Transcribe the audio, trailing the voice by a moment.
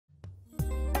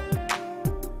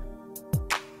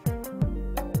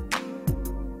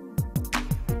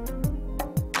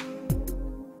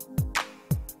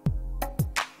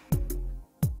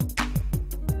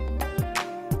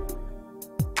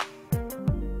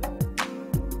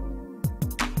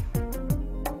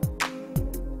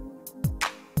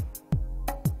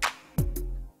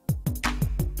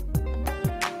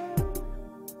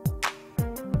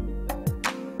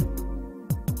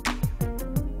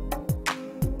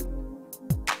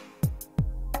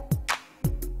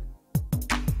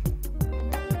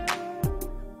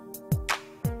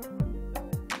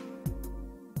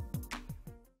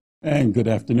And good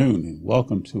afternoon, and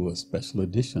welcome to a special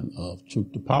edition of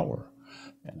Truth to Power.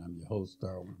 And I'm your host,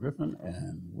 Darwin Griffin,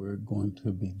 and we're going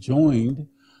to be joined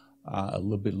a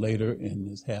little bit later in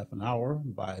this half an hour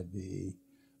by the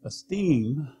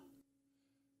esteemed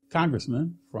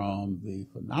congressman from the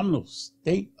phenomenal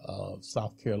state of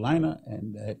South Carolina,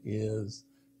 and that is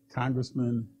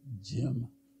Congressman Jim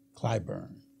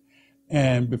Clyburn.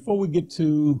 And before we get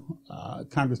to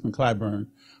Congressman Clyburn,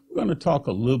 we're going to talk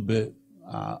a little bit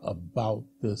about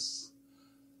this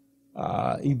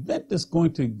event that's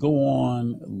going to go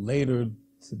on later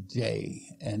today.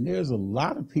 And there's a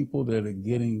lot of people that are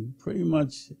getting pretty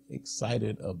much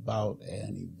excited about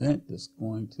an event that's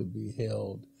going to be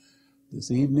held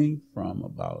this evening from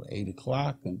about 8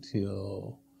 o'clock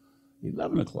until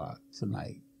 11 o'clock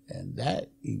tonight. And that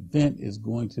event is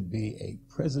going to be a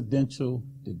presidential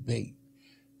debate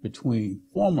between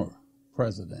former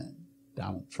President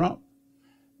Donald Trump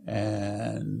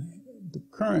and the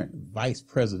current Vice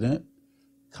President,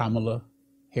 Kamala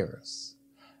Harris.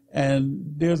 And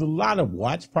there's a lot of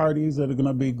watch parties that are going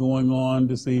to be going on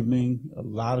this evening. A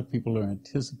lot of people are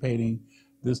anticipating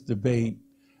this debate.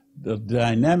 The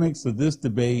dynamics of this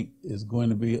debate is going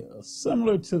to be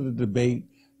similar to the debate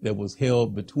that was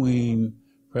held between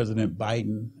President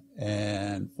Biden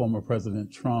and former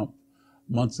President Trump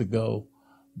months ago.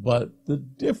 But the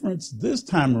difference this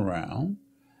time around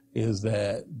is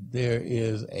that there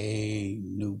is a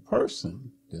new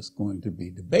person that's going to be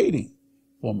debating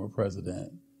former President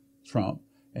Trump,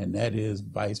 and that is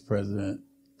Vice President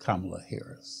Kamala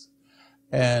Harris.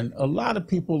 And a lot of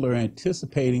people are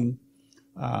anticipating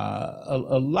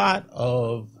a lot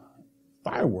of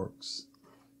fireworks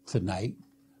tonight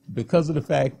because of the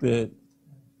fact that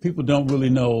people don't really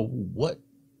know what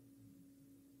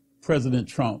President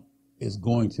Trump is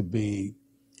going to be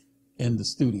in the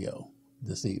studio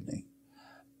this evening.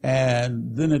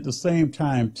 And then at the same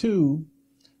time, too,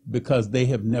 because they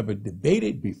have never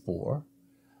debated before,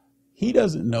 he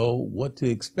doesn't know what to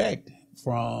expect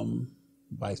from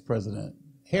Vice President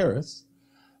Harris.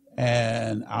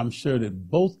 And I'm sure that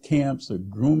both camps are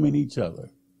grooming each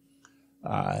other,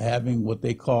 having what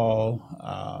they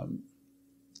call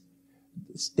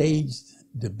staged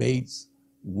debates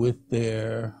with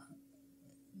their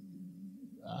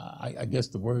I guess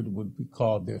the word would be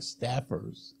called their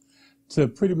staffers, to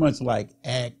pretty much like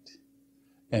act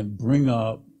and bring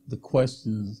up the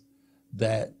questions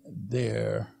that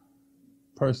their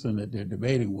person that they're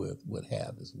debating with would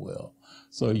have as well.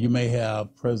 So you may have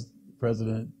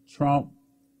President Trump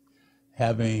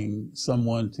having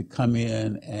someone to come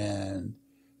in and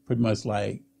pretty much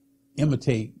like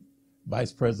imitate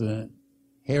Vice President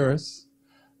Harris,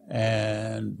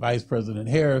 and Vice President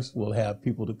Harris will have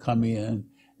people to come in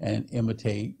and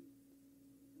imitate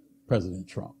President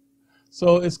Trump.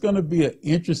 So it's going to be an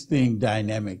interesting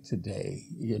dynamic today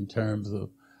in terms of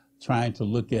trying to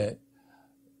look at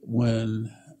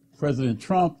when President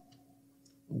Trump,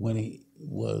 when he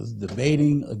was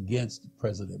debating against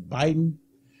President Biden,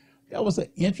 that was an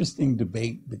interesting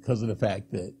debate because of the fact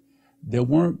that there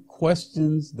weren't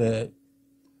questions that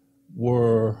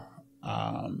were,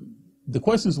 the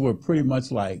questions were pretty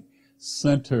much like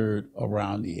centered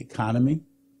around the economy.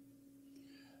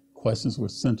 Questions were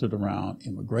centered around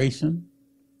immigration.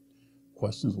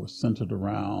 Questions were centered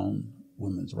around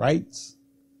women's rights.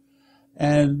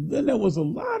 And then there was a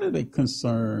lot of the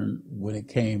concern when it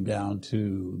came down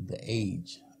to the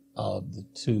age of the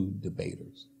two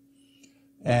debaters.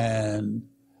 And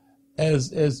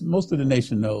as most of the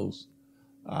nation knows,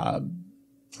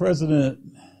 President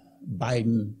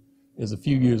Biden is a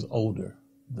few years older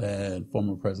than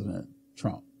former President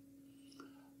Trump.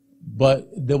 But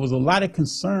there was a lot of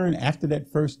concern after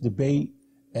that first debate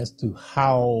as to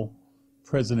how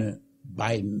President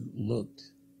Biden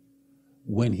looked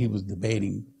when he was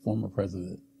debating former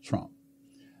President Trump.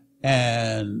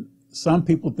 And some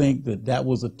people think that that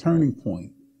was a turning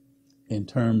point in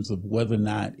terms of whether or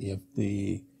not if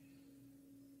the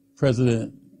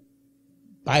President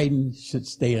Biden should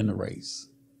stay in the race.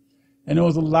 And there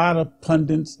was a lot of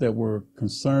pundits that were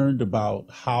concerned about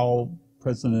how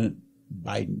President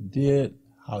Biden did,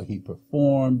 how he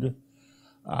performed,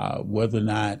 whether or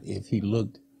not if he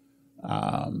looked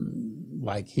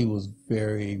like he was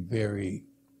very, very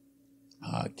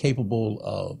capable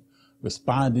of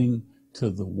responding to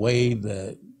the way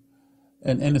that,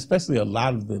 and especially a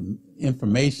lot of the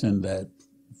information that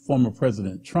former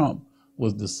President Trump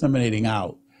was disseminating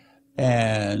out.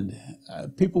 And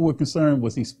people were concerned,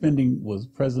 was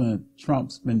President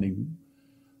Trump spending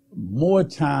more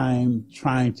time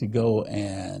trying to go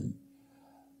and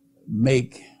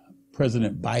make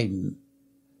President Biden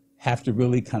have to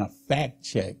really kind of fact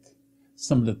check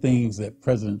some of the things that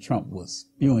President Trump was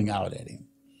spewing out at him.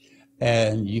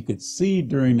 And you could see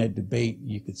during that debate,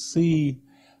 you could see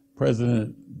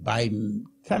President Biden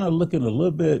kind of looking a little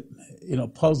bit,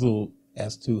 puzzled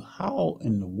as to how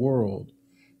in the world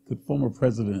could former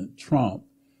President Trump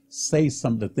say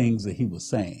some of the things that he was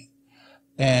saying.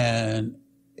 And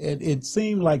it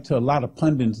seemed like to a lot of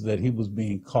pundits that he was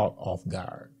being caught off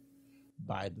guard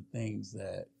by the things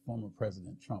that former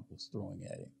President Trump was throwing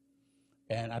at him.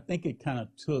 And I think it kind of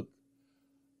took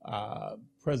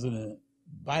President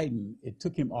Biden, it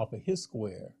took him off of his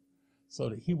square so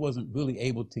that he wasn't really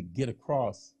able to get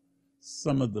across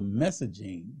some of the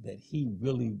messaging that he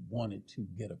really wanted to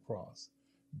get across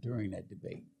during that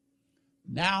debate.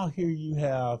 Now here you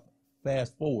have,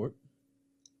 fast forward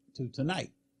to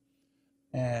tonight.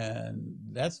 And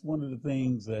that's one of the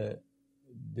things that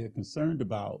they're concerned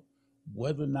about,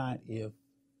 whether or not if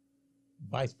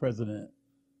Vice President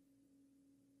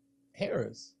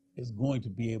Harris is going to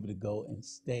be able to go and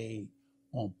stay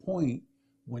on point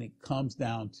when it comes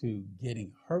down to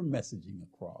getting her messaging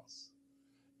across.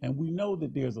 And we know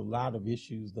that there's a lot of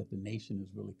issues that the nation is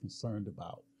really concerned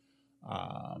about.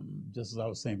 Just as I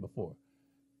was saying before,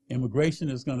 immigration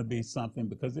is going to be something,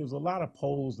 because there's a lot of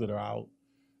polls that are out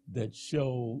that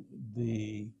show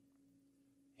the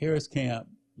Harris camp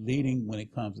leading when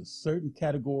it comes to certain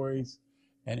categories,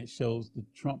 and it shows the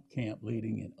Trump camp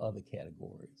leading in other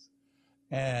categories.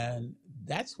 And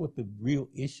that's what the real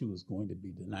issue is going to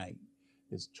be tonight,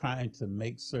 is trying to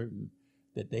make certain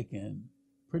that they can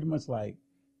pretty much like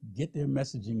get their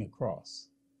messaging across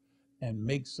and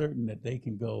make certain that they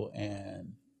can go and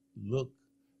look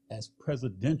as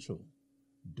presidential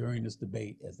during this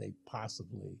debate as they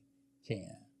possibly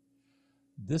can.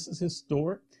 This is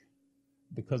historic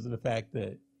because of the fact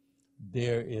that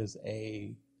there is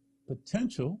a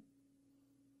potential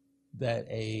that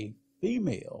a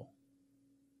female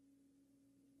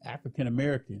African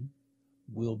American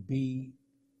will be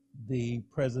the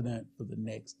president for the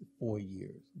next 4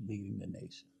 years, leading the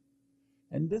nation.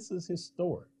 And this is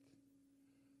historic.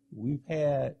 We've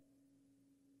had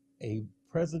a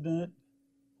president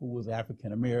who was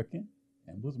African American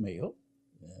and was male,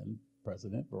 and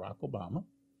President Barack Obama.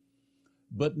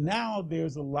 But now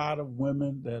there's a lot of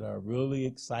women that are really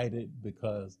excited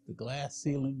because the glass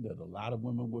ceiling that a lot of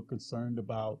women were concerned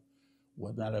about,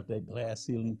 whether or not if that glass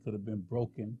ceiling could have been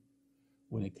broken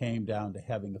when it came down to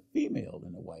having a female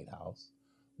in the White House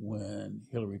when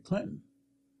Hillary Clinton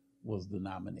was the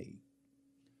nominee.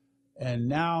 And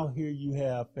now here you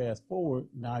have, fast forward,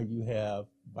 now you have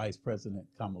Vice President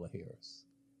Kamala Harris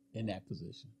in that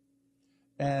position.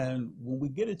 And when we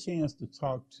get a chance to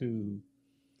talk to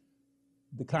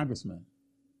the congressman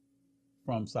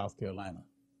from South Carolina,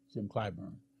 Jim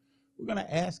Clyburn, we're going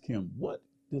to ask him, what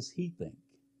does he think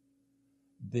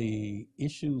the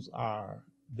issues are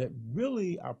that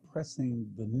really are pressing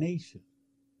the nation?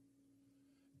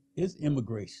 Is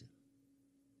immigration?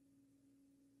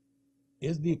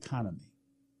 Is the economy?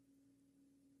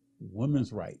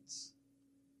 Women's rights?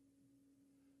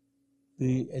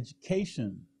 The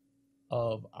education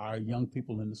of our young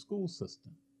people in the school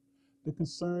system? The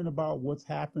concern about what's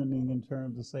happening in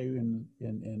terms of, say,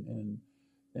 in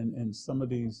some of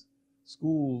these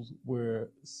schools where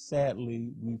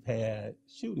sadly we've had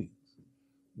shootings,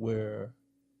 where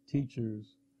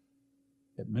teachers,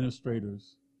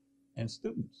 administrators, and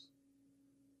students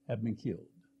have been killed.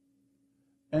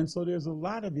 And so there's a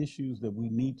lot of issues that we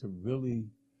need to really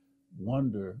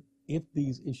wonder if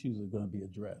these issues are going to be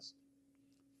addressed.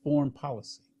 Foreign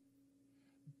policy.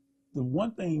 The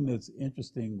one thing that's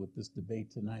interesting with this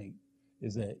debate tonight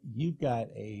is that you've got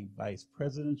a vice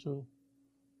presidential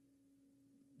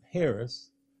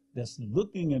Harris that's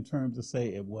looking in terms of,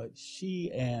 say, at what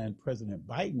she and President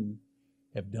Biden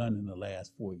have done in the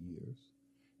last 4 years.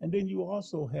 And then you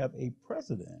also have a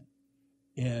president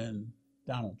in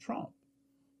Donald Trump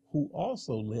who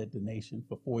also led the nation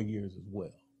for 4 years as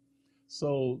well.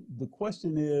 So the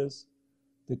question is,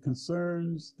 the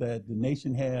concerns that the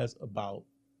nation has about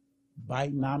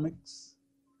Bidenomics,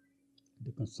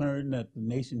 the concern that the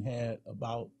nation had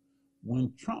about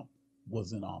when Trump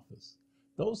was in office,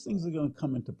 those things are going to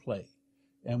come into play.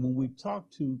 And when we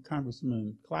talk to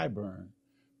Congressman Clyburn,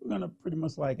 we're going to pretty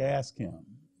much like ask him,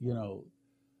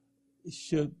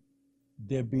 should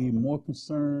there be more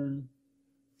concern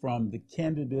from the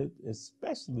candidate,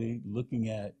 especially looking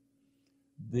at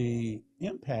the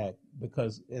impact,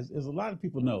 because as a lot of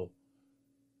people know,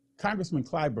 Congressman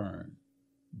Clyburn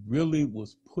really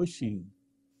was pushing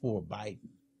for Biden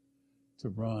to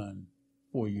run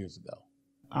 4 years ago.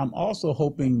 I'm also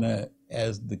hoping that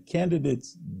as the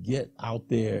candidates get out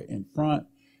there in front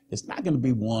it's not going to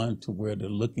be one to where they're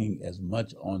looking as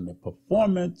much on the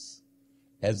performance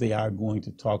as they are going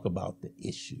to talk about the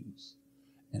issues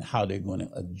and how they're going to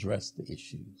address the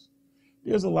issues.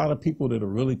 There's a lot of people that are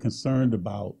really concerned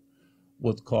about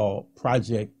what's called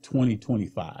Project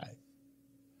 2025.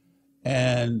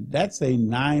 And that's a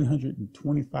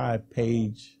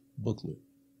 925-page booklet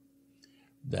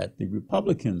that the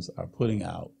Republicans are putting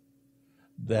out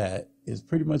that is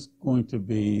pretty much going to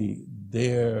be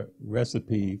their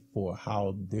recipe for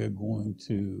how they're going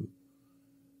to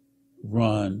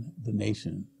run the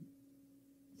nation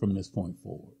from this point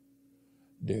forward.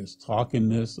 There's talk in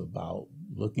this about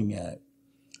looking at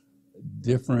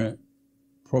different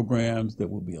programs that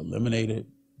will be eliminated.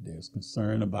 There's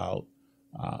concern about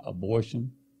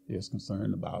abortion. There's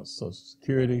concern about Social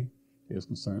Security. There's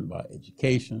concern about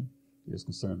education. There's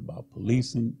concern about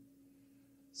policing.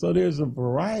 So there's a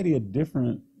variety of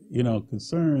different,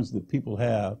 concerns that people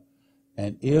have.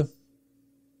 And if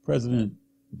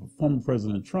former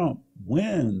President Trump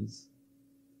wins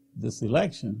this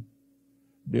election,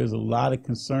 there's a lot of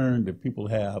concern that people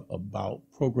have about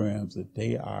programs that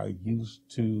they are used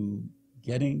to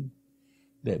getting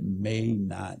that may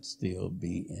not still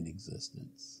be in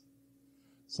existence.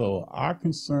 So our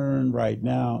concern right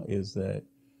now is that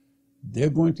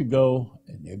they're going to go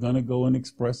and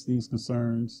express these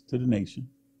concerns to the nation.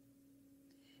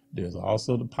 There's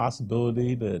also the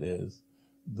possibility that as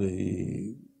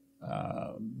the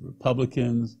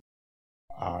Republicans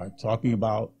are talking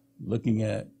about looking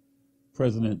at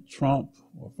President Trump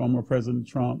or former President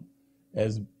Trump,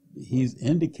 as he's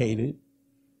indicated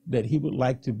that he would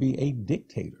like to be a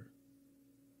dictator.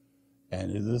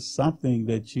 And is this something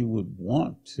that you would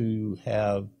want to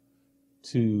have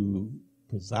to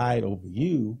preside over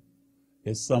you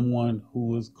as someone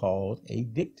who is called a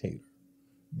dictator?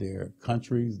 There are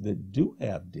countries that do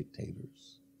have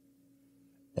dictators.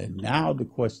 And now the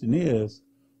question is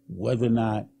whether or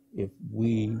not if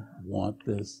we want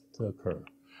this to occur.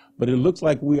 But it looks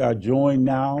like we are joined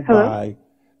now by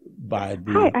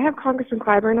the... Hi, I have Congressman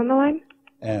Clyburn on the line.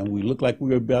 And we look like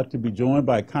we're about to be joined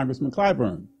by Congressman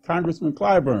Clyburn. Congressman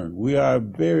Clyburn, we are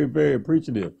very, very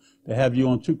appreciative to have you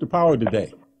on Truth to Power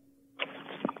today.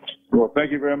 Well,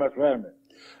 thank you very much for having me.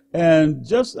 And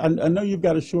I know you've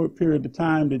got a short period of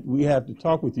time that we have to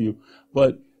talk with you,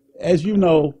 but as you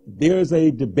know, there's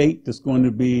a debate that's going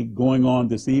to be going on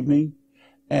this evening.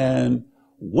 And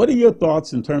what are your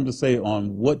thoughts in terms of, say,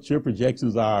 on what your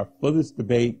projections are for this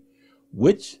debate?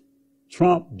 Which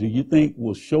Trump do you think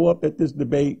will show up at this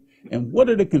debate? And what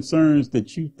are the concerns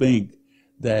that you think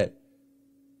that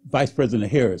Vice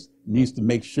President Harris needs to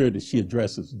make sure that she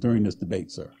addresses during this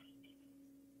debate, sir?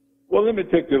 Well, let me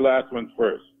take the last one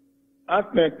first. I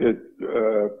think that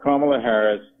Kamala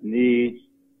Harris needs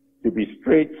to be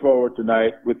straightforward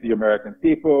tonight with the American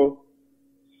people.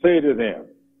 Say to them,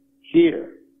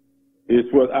 here is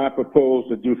what I propose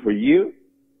to do for you.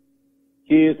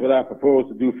 Here's what I propose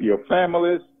to do for your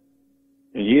families.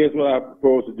 And here's what I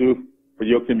propose to do for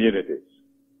your communities.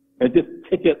 And just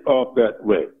take it off that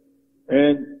way.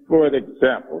 And for an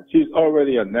example, she's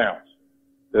already announced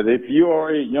that if you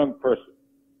are a young person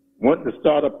wanting to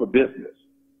start up a business,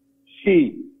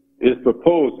 she is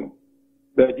proposing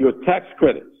that your tax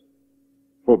credits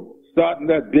for starting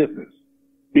that business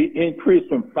be increased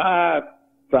from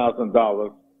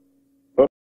 $5,000 up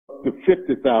to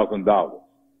 $50,000.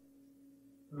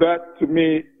 That, to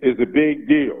me, is a big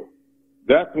deal.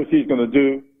 That's what she's going to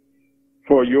do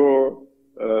for your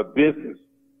business.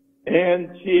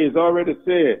 And she has already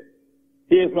said,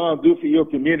 here's what I'll do for your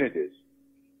communities.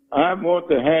 I want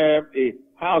to have a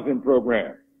housing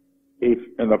program,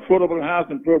 an affordable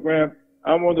housing program.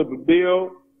 I want to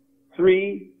build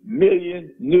 3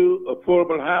 million new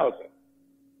affordable housing.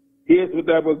 Here's what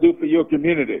that will do for your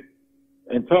community.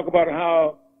 And talk about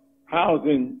how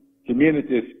housing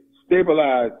communities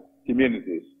stabilize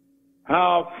communities,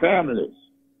 how families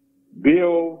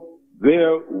build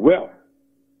their wealth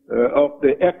of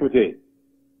the equity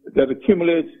that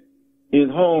accumulates in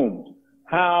homes,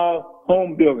 how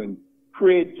home building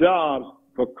creates jobs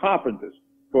for carpenters,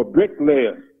 for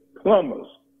bricklayers, plumbers,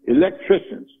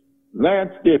 electricians,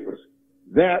 landscapers.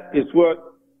 That is what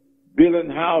building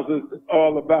houses is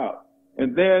all about.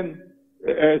 And then,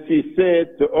 as he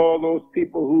said to all those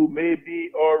people who may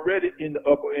be already in the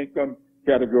upper income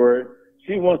category,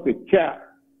 she wants to cap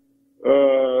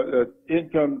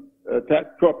income tax,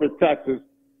 corporate taxes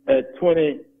at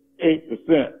 28%.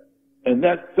 And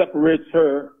that separates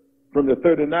her from the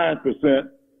 39%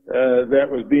 that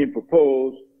was being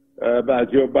proposed by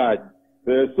Joe Biden.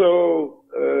 So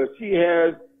she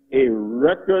has a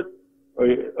record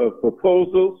of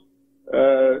proposals,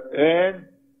 and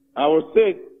I will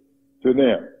say to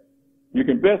them, you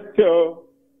can best tell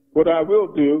what I will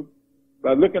do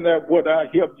by looking at what I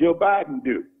helped Joe Biden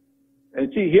do.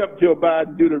 And she helped Joe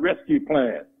Biden do the rescue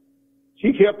plan.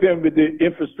 She helped him with the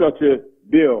infrastructure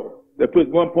bill that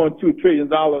put $1.2 trillion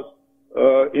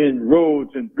in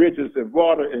roads and bridges and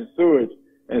water and sewage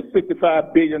and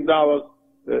 $65 billion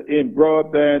in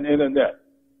broadband internet.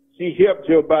 She helped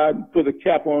Joe Biden put a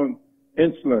cap on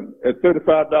insulin at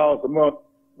 $35 a month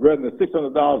rather than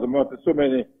 $600 a month that so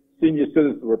many senior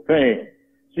citizens were paying.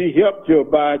 She helped Joe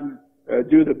Biden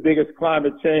do the biggest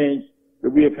climate change that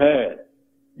we have had.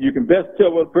 You can best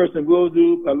tell what a person will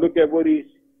do by look at what he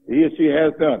or she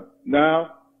has done.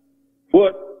 Now,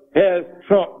 what has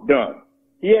Trump done?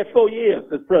 He had 4 years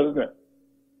as president.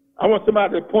 I want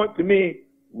somebody to point to me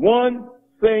one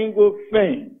single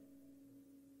thing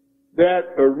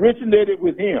that originated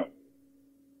with him.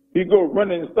 He go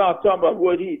running and start talking about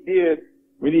what he did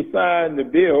when he signed the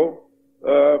bill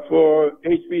for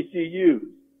HBCUs.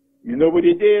 You know what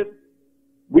he did?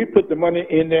 We put the money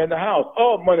in there in the House.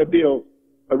 All money bills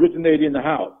originated in the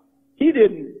House. He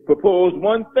didn't propose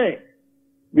one thing.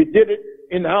 We did it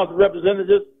in the House of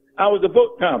Representatives. I was a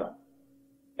vote counter.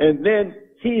 And then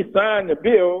he signed the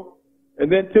bill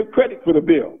and then took credit for the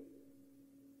bill.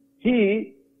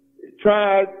 He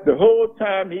tried the whole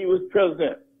time he was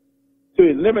president to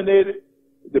eliminate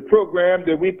the program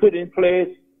that we put in place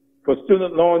for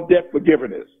student loan debt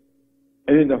forgiveness.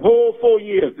 And in the whole 4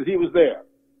 years that he was there,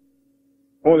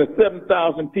 only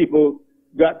 7,000 people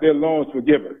got their loans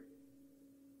forgiven.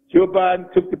 Joe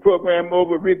Biden took the program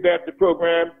over, revamped the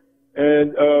program,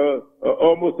 and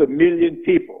almost 1 million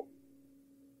people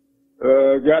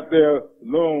got their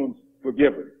loans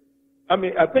forgiven. I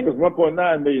mean, I think it's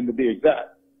 1.9 million to be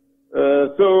exact.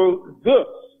 So this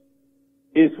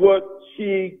is what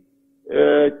she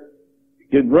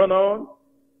can run on,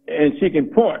 and she can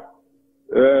point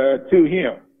to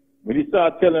him. When he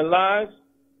starts telling lies,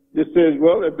 this says,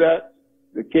 well, if that's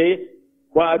the case,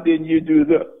 why didn't you do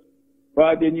this?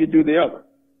 Why didn't you do the other?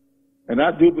 And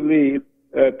I do believe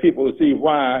people will see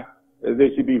why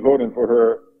they should be voting for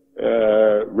her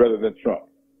rather than Trump.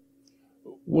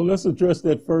 Well, let's address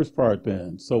that first part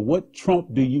then. So what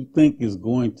Trump do you think is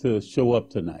going to show up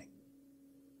tonight?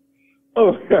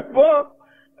 Oh, well,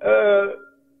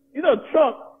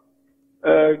 Trump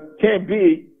can't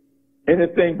be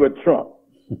anything but Trump.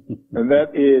 And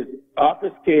that is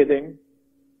obfuscating,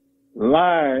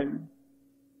 lying,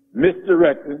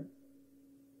 misdirecting,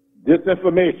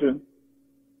 disinformation.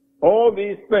 All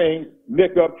these things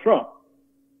make up Trump.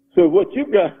 So what you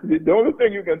got, the only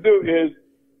thing you can do is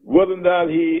whether or not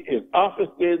he is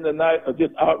obfuscating the night or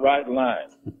just outright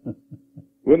lying.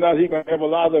 Whether or not he's going to have a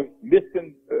lot of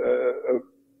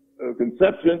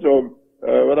misconceptions or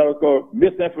what I would call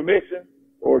misinformation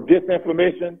or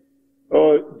disinformation,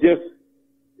 or just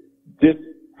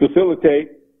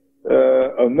facilitate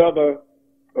another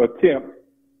attempt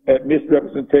at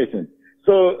misrepresentation.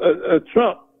 So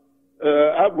Trump,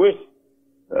 I wish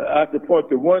I could point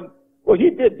to one. Well,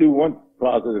 he did do one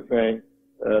positive thing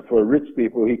for rich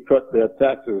people. He cut their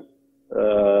taxes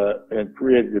and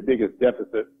created the biggest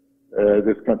deficit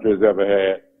this country has ever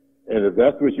had. And if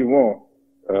that's what you want,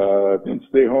 then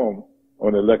stay home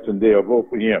on election day or vote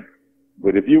for him.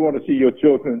 But if you want to see your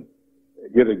children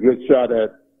get a good shot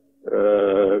at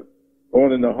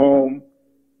owning a home,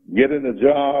 getting a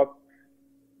job,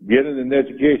 getting an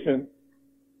education,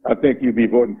 I think you'd be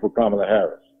voting for Kamala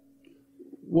Harris.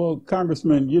 Well,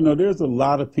 Congressman, there's a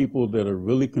lot of people that are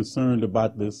really concerned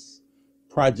about this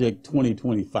Project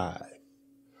 2025.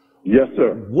 Yes,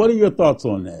 sir. What are your thoughts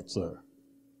on that, sir?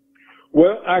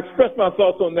 Well, I expressed my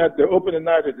thoughts on that the opening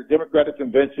night at the Democratic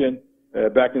Convention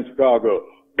back in Chicago.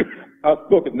 I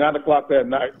spoke at 9 o'clock that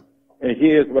night, and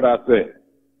here's what I said.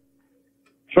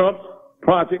 Trump's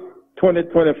Project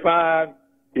 2025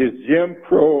 is Jim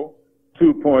Crow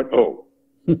 2.0.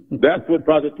 That's what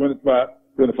Project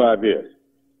 2025 is.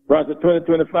 Project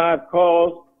 2025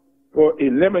 calls for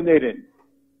eliminating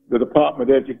the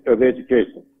Department of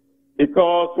Education. It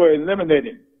calls for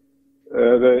eliminating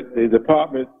the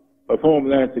Department of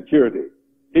Homeland Security.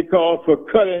 It calls for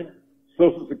cutting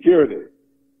Social Security,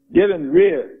 getting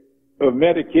rid of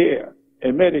Medicare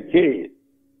and Medicaid.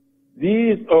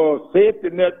 These are safety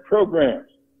net programs.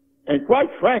 And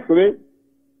quite frankly,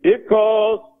 it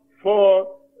calls for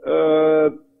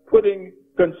putting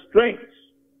constraints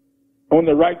on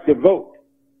the right to vote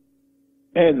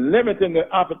and limiting the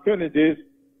opportunities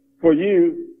for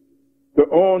you to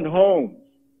own homes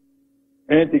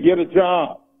and to get a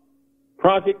job.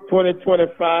 Project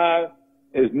 2025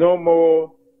 is no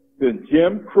more than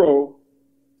Jim Crow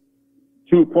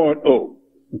 2.0.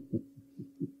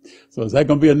 So is that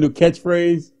going to be a new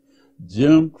catchphrase?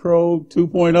 Jim Crow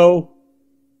 2.0?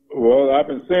 Well, I've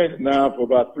been saying it now for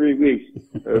about 3 weeks.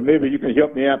 Maybe you can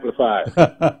help me amplify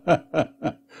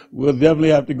it. We'll definitely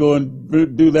have to go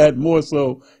and do that more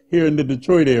so here in the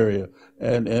Detroit area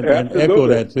and echo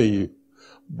that to you.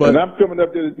 But, and I'm coming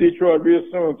up to Detroit real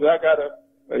soon, so I got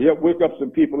to help wake up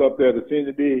some people up there that seem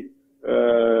to be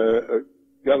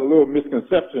got a little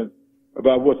misconception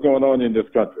about what's going on in this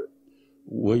country.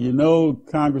 Well, you know,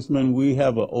 Congressman, we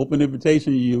have an open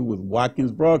invitation to you with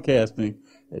Watkins Broadcasting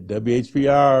at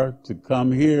WHPR to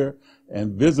come here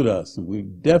and visit us. And we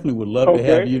definitely would love to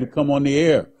have you to come on the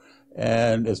air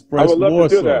and express more. I would love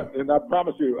to do so. that, and I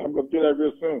promise you, I'm going to do that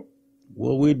real soon.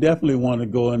 Well, we definitely want to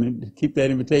go in and keep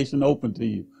that invitation open to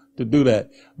you to do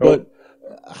that. But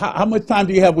how much time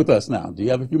do you have with us now? Do you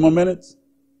have a few more minutes?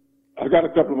 I got a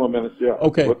couple more minutes, yeah.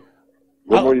 Okay.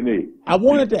 What more do you need? I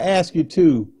wanted to ask you,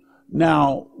 too,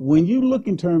 now, when you look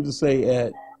in terms of, say,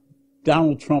 at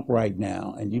Donald Trump right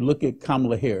now, and you look at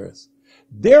Kamala Harris,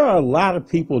 there are a lot of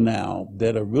people now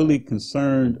that are really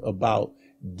concerned about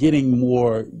getting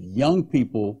more young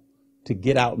people to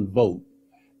get out and vote,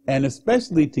 and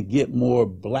especially to get more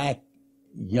black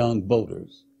young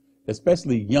voters,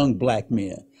 especially young black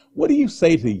men. What do you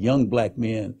say to young black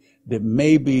men that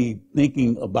may be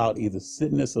thinking about either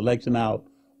sitting this election out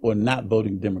or not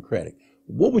voting Democratic?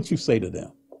 What would you say to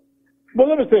them? Well,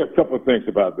 let me say a couple of things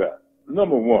about that.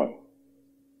 Number one,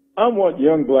 I want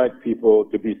young black people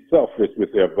to be selfish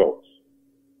with their votes.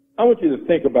 I want you to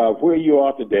think about where you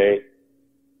are today,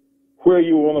 where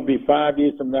you want to be 5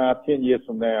 years from now, 10 years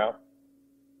from now.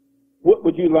 What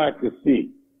would you like to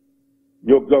see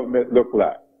your government look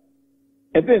like?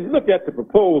 And then look at the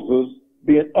proposals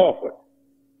being offered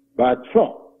by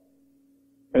Trump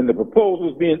and the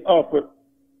proposals being offered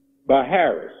by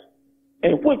Harris.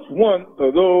 And which one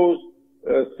of those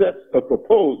sets of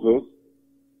proposals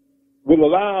will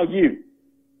allow you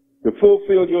to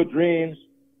fulfill your dreams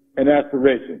and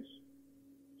aspirations?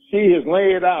 She has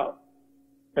laid out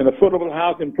an affordable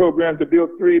housing program to build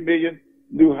 3 million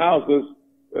new houses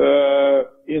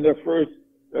in their first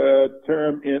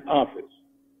term in office.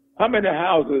 How many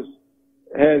houses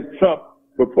has Trump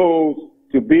proposed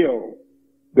to build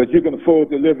that you can afford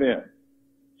to live in?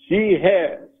 She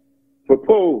has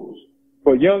proposed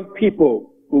for young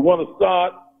people who want to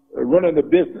start running a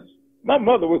business. My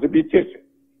mother was a beautician,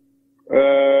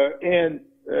 and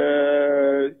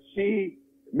she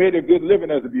made a good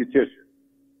living as a beautician.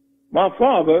 My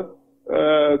father,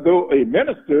 though a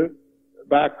minister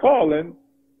by calling,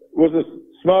 was a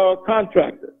small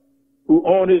contractor who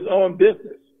owned his own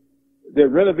business. They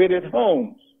renovated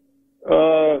homes.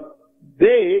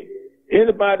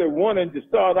 Anybody wanting to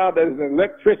start out as an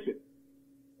electrician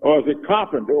or as a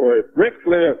carpenter or a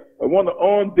bricklayer or want to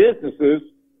own businesses,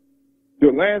 to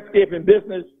a landscaping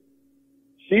business,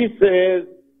 she says,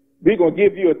 we're going to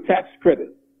give you a tax credit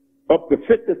up to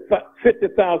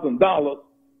 $50,000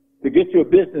 to get your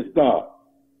business started.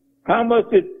 How much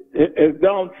has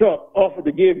Donald Trump offered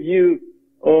to give you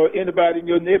or anybody in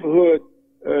your neighborhood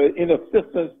in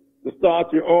assistance to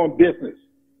start your own business?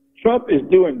 Trump is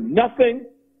doing nothing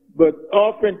but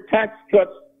offering tax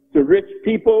cuts to rich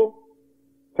people,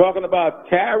 talking about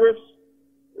tariffs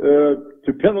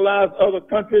to penalize other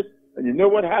countries. And you know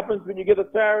what happens when you get a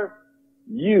tariff?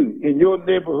 You in your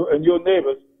neighborhood and your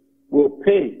neighbors will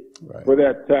pay for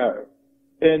that tariff.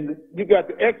 And you got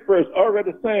the experts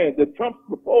already saying that Trump's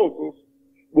proposals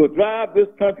will drive this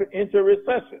country into a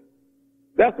recession.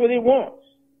 That's what he wants.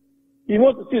 He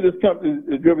wants to see this country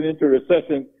driven into a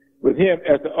recession with him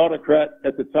as the autocrat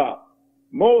at the top.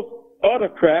 Most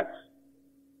autocrats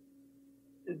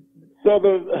sort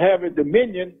of have a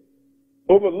dominion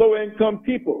over low-income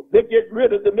people. They get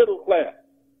rid of the middle class.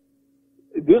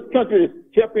 This country is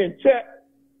kept in check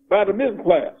by the middle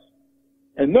class.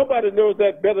 And nobody knows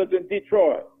that better than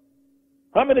Detroit.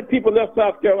 How many people left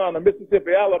South Carolina,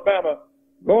 Mississippi, Alabama,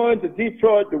 going to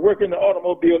Detroit to work in the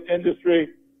automobile industry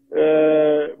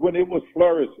when it was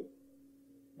flourishing?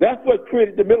 That's what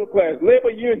created the middle class. Labor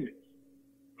unions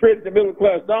created the middle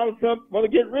class. Donald Trump want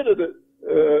to get rid of the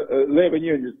labor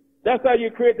unions. That's how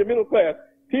you create the middle class.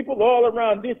 People all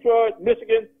around Detroit,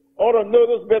 Michigan, ought to know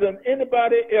this better than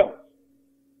anybody else,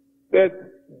 that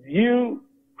you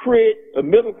create a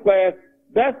middle class.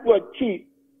 That's what keeps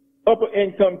upper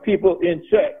income people in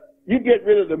check. You get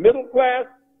rid of the middle class,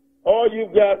 all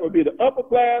you've got will be the upper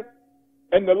class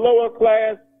and the lower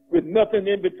class with nothing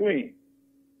in between.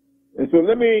 And so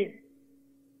let me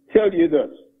tell you this.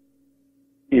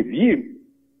 If you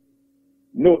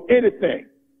know anything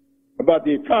about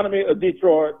the economy of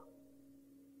Detroit,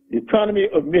 the economy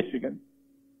of Michigan,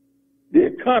 the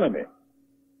economy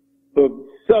of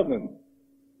Southern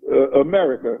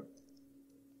America,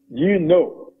 you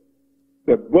know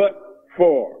that but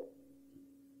for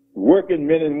working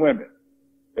men and women,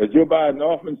 as Joe Biden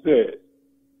often says,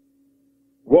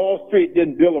 Wall Street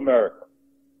didn't build America.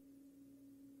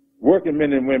 Working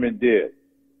men and women did.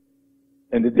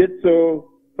 And they did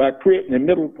so by creating a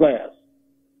middle class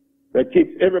that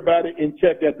keeps everybody in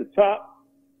check at the top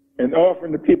and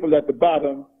offering the people at the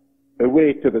bottom a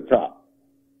way to the top.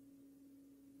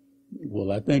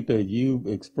 Well, I think that you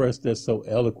expressed that so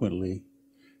eloquently,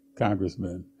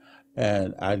 Congressman.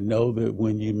 And I know that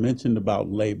when you mentioned about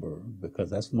labor, because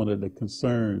that's one of the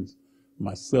concerns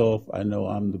myself, I know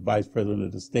I'm the vice president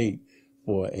of the state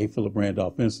for A. Philip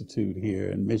Randolph Institute here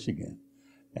in Michigan.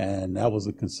 And that was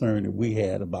a concern that we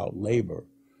had about labor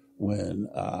when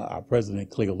our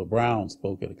president, Cleola Brown,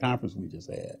 spoke at a conference we just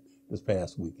had this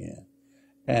past weekend.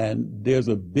 And there's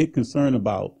a big concern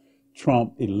about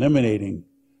Trump eliminating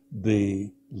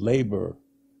the labor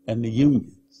and the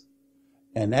unions.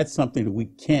 And that's something that we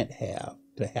can't have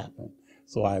to happen.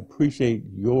 So I appreciate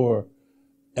your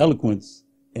eloquence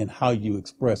in how you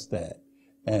express that,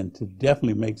 and to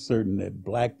definitely make certain that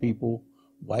black people,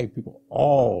 white people,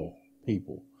 all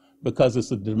people, because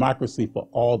it's a democracy for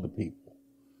all the people,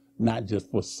 not just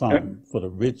for some, for the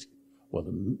rich or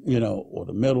the, or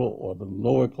the middle or the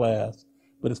lower class,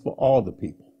 but it's for all the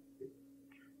people.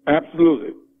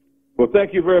 Absolutely. Well,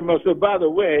 thank you very much. So, by the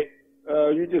way,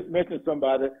 you just mentioned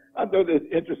somebody. I know that's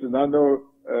interesting. I know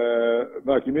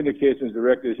my communications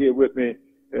director is here with me,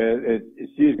 and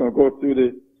she's going to go through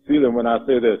the ceiling when I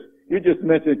say this. You just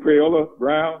mentioned Cleola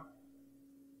Brown.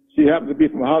 She happens to be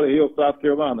from Holly Hill, South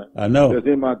Carolina. I know. That's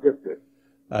in my district.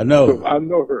 I know. So I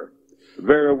know her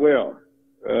very well.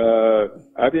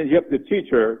 I didn't have to teach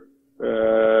her.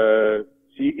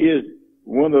 She is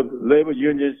one of the labor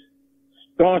union's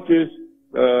staunchest,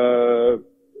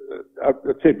 I'd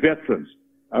say veterans.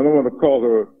 I don't want to call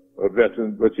her a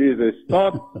veteran, but she is a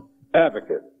staunch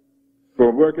advocate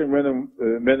for working men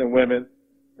and women.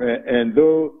 And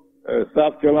though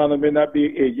South Carolina may not be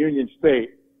a union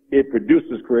state, it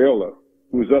produces Cleola,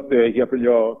 who's up there helping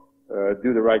y'all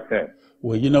do the right thing.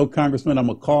 Well, Congressman, I'm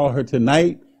going to call her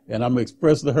tonight, and I'm going to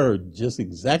express to her just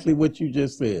exactly what you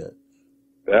just said.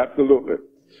 Absolutely.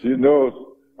 She knows.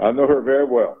 I know her very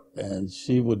well. And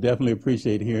she will definitely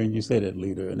appreciate hearing you say that,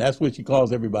 leader. And that's what she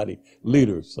calls everybody,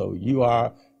 leaders. So you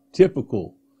are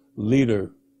typical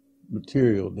leader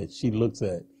material that she looks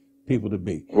at people to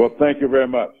be. Well, thank you very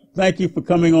much. Thank you for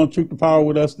coming on Truth to Power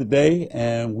with us today.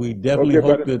 And we definitely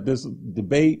hope that this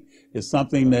debate is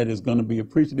something that is going to be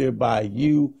appreciated by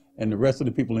you and the rest of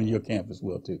the people in your campus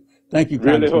will, too. Thank you,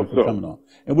 Congressman, for coming on.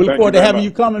 And we look forward to having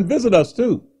you come and visit us,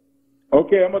 too.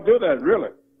 Okay, I'm going to do that, really.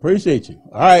 Appreciate you.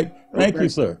 All right. Thank you,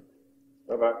 sir.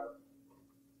 Bye-bye.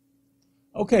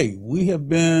 Okay, we have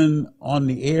been on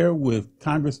the air with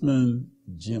Congressman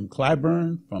Jim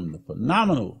Clyburn from the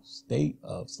phenomenal state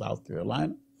of South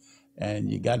Carolina.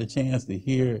 And you got a chance to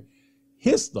hear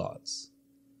his thoughts,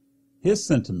 his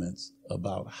sentiments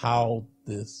about how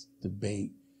this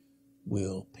debate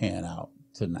will pan out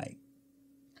tonight.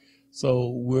 So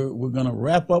we're going to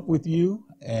wrap up with you,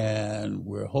 and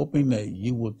we're hoping that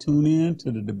you will tune in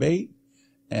to the debate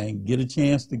and get a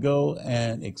chance to go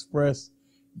and express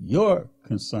your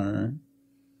concern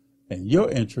and your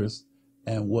interest.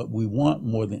 And what we want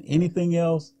more than anything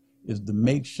else is to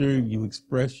make sure you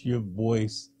express your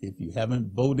voice. If you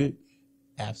haven't voted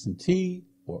absentee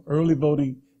or early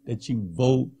voting, that you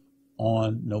vote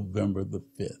on November the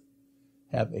 5th.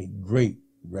 Have a great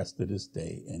rest of this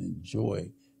day and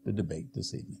enjoy the debate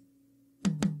this evening.